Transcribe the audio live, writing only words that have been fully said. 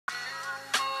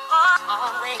Okay,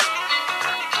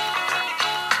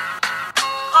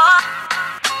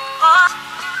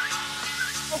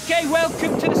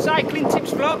 welcome to the Cycling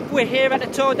Tips vlog. We're here at the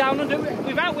Tour Down Under.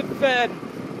 We're out with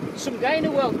some guy in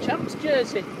a World Champs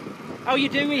jersey. How are you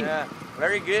doing? Yeah,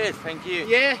 very good, thank you.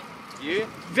 Yeah? You?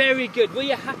 Very good. Were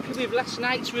you happy with last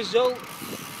night's result?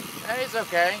 Yeah, it's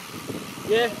okay.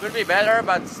 Yeah? Could be better,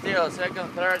 but still,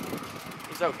 second, third,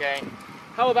 it's okay.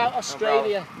 How about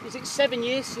Australia? Is it 7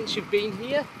 years since you've been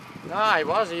here? No, I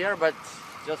was here, but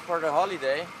just for the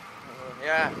holiday.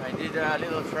 Yeah, I did a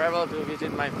little travel to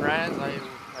visit my friends. I've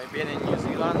been in New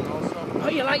Zealand also. Oh,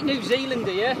 you like New Zealand,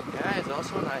 do you? Yeah, it's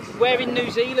also nice. Where in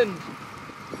New Zealand?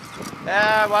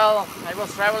 Well, I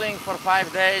was traveling for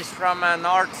 5 days from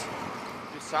north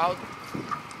to south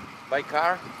by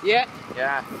car. Yeah?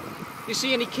 Yeah. You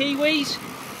see any Kiwis?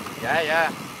 Yeah, yeah,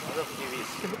 a lot of Kiwis.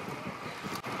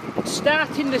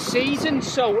 Starting the season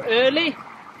so early,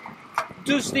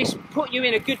 does this put you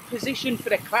in a good position for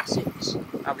the classics?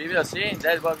 We will see,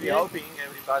 that's what we're hoping,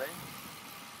 everybody.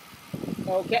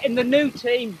 Okay, and the new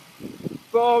team,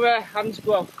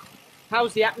 Bora-Hansgrohe,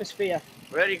 how's the atmosphere?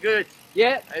 Very good.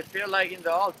 Yeah? I feel like in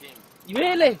the whole team.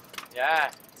 Really? Yeah.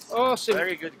 Awesome.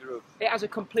 Very good group. It has a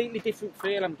completely different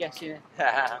feel, I'm guessing.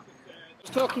 I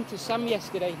was talking to Sam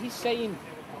yesterday, he's saying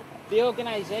the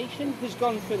organisation has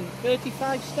gone from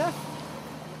 35 staff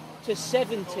to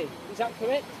 70, is that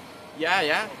correct?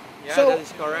 Yeah, so, that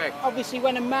is correct. Obviously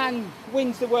when a man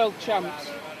wins the World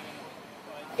Champs,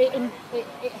 it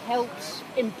helps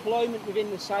employment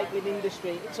within the cycling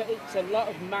industry. It's a lot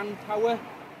of manpower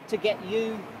to get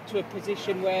you to a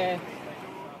position where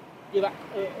you're at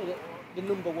the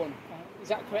number one. Is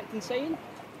that correct in saying?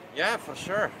 Yeah, for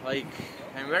sure. Like,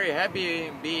 I'm very happy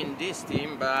being this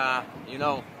team, but you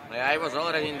know, I was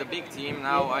already in the big team.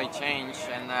 Now I changed,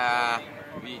 and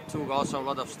we took also a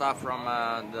lot of stuff from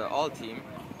the old team.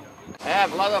 I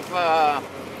have a lot of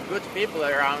good people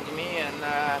around me, and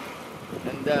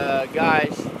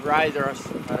guys, riders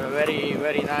are very,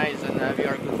 very nice, and we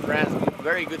are good friends.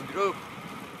 Very good group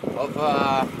of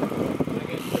the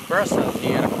persons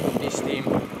here in this team.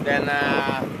 Then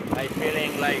I'm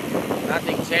feeling like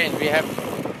nothing changed. We have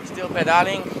still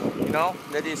pedaling, you know,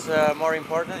 that is more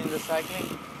important in the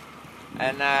cycling,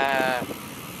 and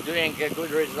doing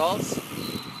good results.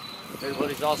 That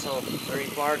what is also very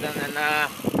important. And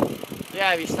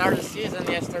yeah, we started the season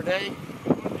yesterday.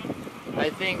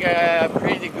 I think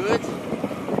pretty good.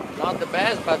 Not the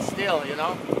best, but still, you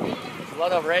know, a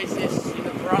lot of races in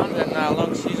the front and a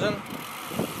long season.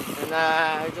 And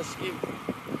I just keep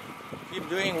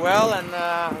doing well, and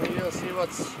we will see what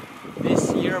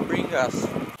this year brings us.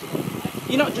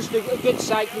 You're not just a good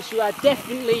cyclist, you are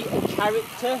definitely a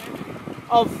character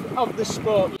of the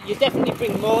sport. You definitely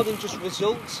bring more than just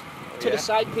results to the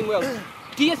cycling world.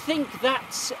 Do you think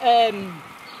that's a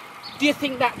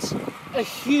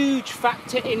huge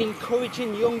factor in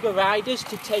encouraging younger riders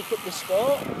to take up the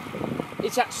sport?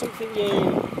 Is that something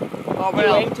you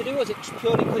aim to do, or is it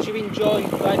purely because you enjoy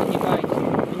riding your bike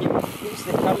and it's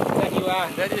the character that you are?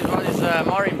 And that is what is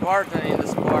more important in the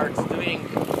sport, doing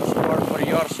sport for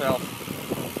yourself,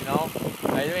 you know.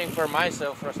 I'm doing for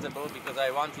myself first of all because I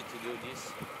wanted to do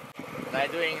this. And I'm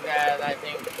doing that, I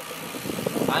think,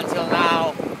 until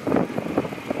now,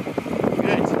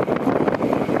 good.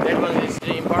 That what is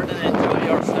important, enjoy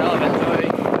yourself, enjoy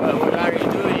what are you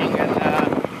doing, and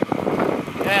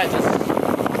yeah, just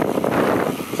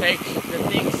take the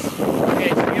things,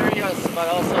 okay, serious, but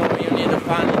also you need the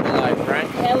fun in the life, right?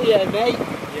 Hell yeah, mate.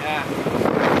 Yeah.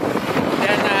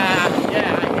 Then,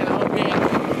 yeah, I can hoping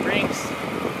brings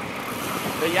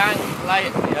the young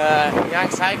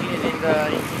cyclists into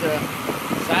the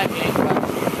cycling, but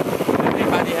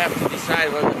everybody have to decide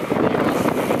what they want to do,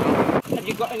 you know? Have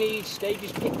you got any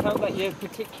stages picked out that you're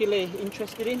particularly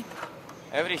interested in?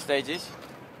 Every stages.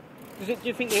 Do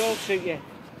you think they all suit you?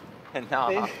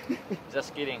 No,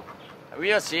 just kidding.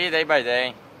 We'll see day by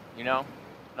day, you know,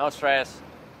 no stress.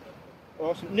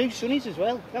 Awesome. New sunnies as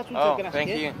well. That's what I was going to ask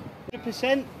you. Thank you.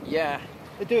 100%. Yeah.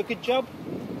 They do a good job.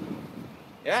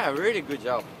 Yeah, really good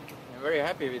job. I'm very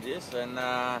happy with this, and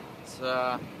it's,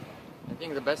 I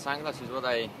think the best sunglasses is what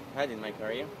I had in my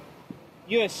career.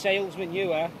 You're a salesman,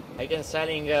 you are. I can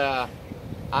selling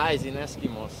eyes in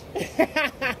Eskimos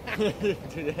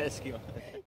to the Eskimos.